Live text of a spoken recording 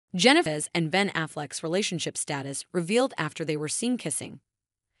Jennifer and Ben Affleck's relationship status revealed after they were seen kissing.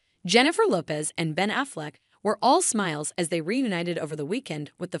 Jennifer Lopez and Ben Affleck were all smiles as they reunited over the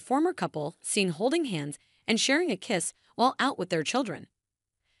weekend, with the former couple seen holding hands and sharing a kiss while out with their children.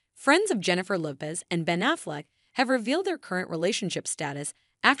 Friends of Jennifer Lopez and Ben Affleck have revealed their current relationship status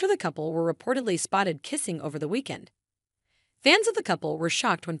after the couple were reportedly spotted kissing over the weekend. Fans of the couple were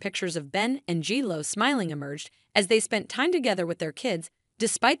shocked when pictures of Ben and 𝐍𝐞𝐰𝐬 smiling emerged as they spent time together with their kids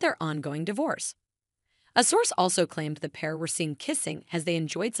despite their ongoing divorce. A source also claimed the pair were seen kissing as they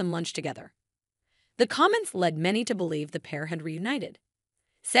enjoyed some lunch together. The comments led many to believe the pair had reunited.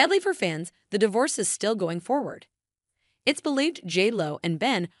 Sadly for fans, the divorce is still going forward. It's believed 𝐍𝐞 and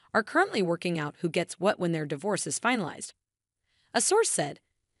Ben are currently working out who gets what when their divorce is finalized. A source said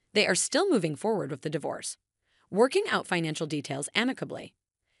they are still moving forward with the divorce, working out financial details amicably.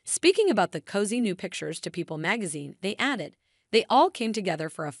 Speaking about the cozy new pictures to People magazine, they added, "They all came together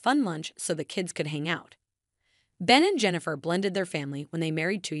for a fun lunch so the kids could hang out." Ben and Jennifer blended their family when they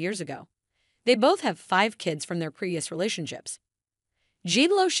married 2 years ago. They both have 5 kids from their previous relationships.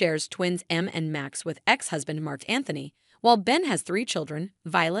 𝐍𝐞 shares twins Em and Max with ex-husband Mark Anthony, while Ben has 3 children,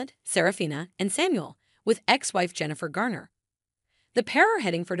 Violet, Serafina, and Samuel, with ex-wife Jennifer Garner. The pair are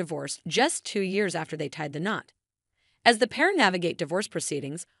heading for divorce just 2 years after they tied the knot. As the pair navigate divorce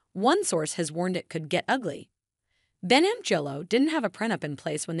proceedings, one source has warned it could get ugly. Ben and 𝐍𝐞 didn't have a prenup in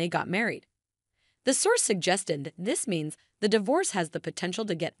place when they got married. The source suggested this means the divorce has the potential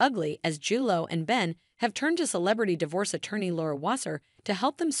to get ugly, as 𝐍𝐞 and Ben have turned to celebrity divorce attorney Laura Wasser to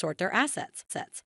help them sort their assets.